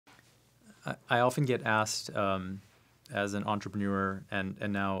I often get asked as an entrepreneur and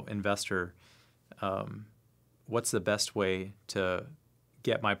now investor, what's the best way to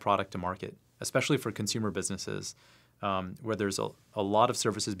get my product to market, especially for consumer businesses where there's a lot of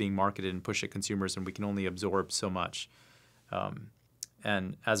services being marketed and pushed at consumers and we can only absorb so much.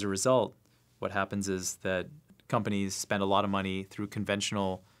 And as a result, what happens is that companies spend a lot of money through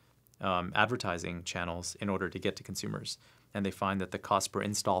conventional advertising channels in order to get to consumers. And they find that the cost per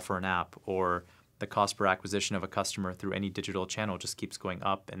install for an app or the cost per acquisition of a customer through any digital channel just keeps going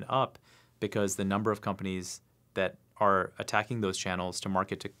up and up because the number of companies that are attacking those channels to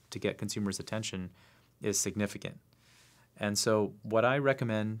market to get consumers' attention is significant. And so what I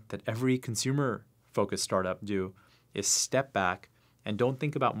recommend that every consumer-focused startup do is step back and don't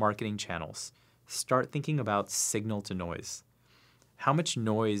think about marketing channels. Start thinking about signal to noise. How much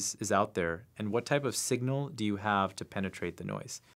noise is out there and what type of signal do you have to penetrate the noise?